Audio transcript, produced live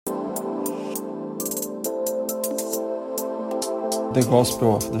The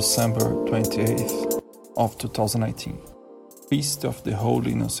Gospel of December 28th of 2019. Feast of the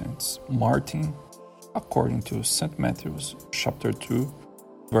Holy Innocents, Martin, according to St. Matthew, chapter 2,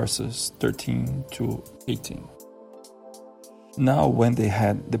 verses 13 to 18. Now when they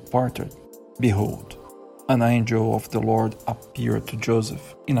had departed, behold, an angel of the Lord appeared to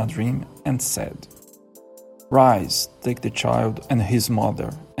Joseph in a dream and said, "Rise, take the child and his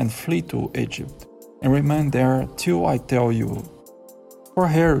mother, and flee to Egypt, and remain there till I tell you. For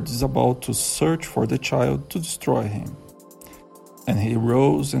Herod is about to search for the child to destroy him." And he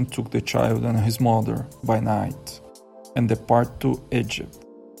rose and took the child and his mother by night, and departed to Egypt,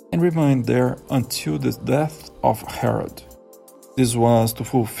 and remained there until the death of Herod. This was to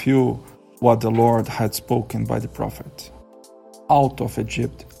fulfill what the Lord had spoken by the prophet, "Out of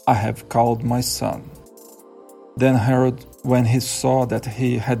Egypt I have called my son." Then Herod, when he saw that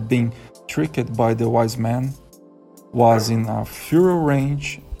he had been tricked by the wise men, was in a furious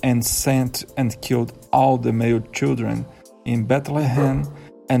rage, and sent and killed all the male children in Bethlehem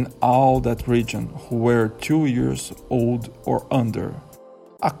and all that region who were 2 years old or under,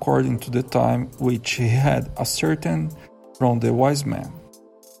 according to the time which he had ascertained from the wise men.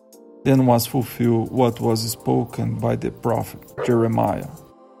 Then was fulfilled what was spoken by the prophet Jeremiah.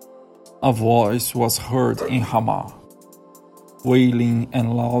 A voice was heard in Ramah, wailing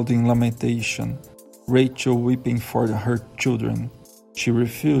and loud in lamentation, Rachel weeping for her children. She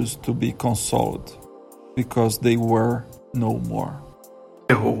refused to be consoled, because they were no more.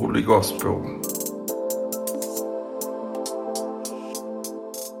 The Holy Gospel.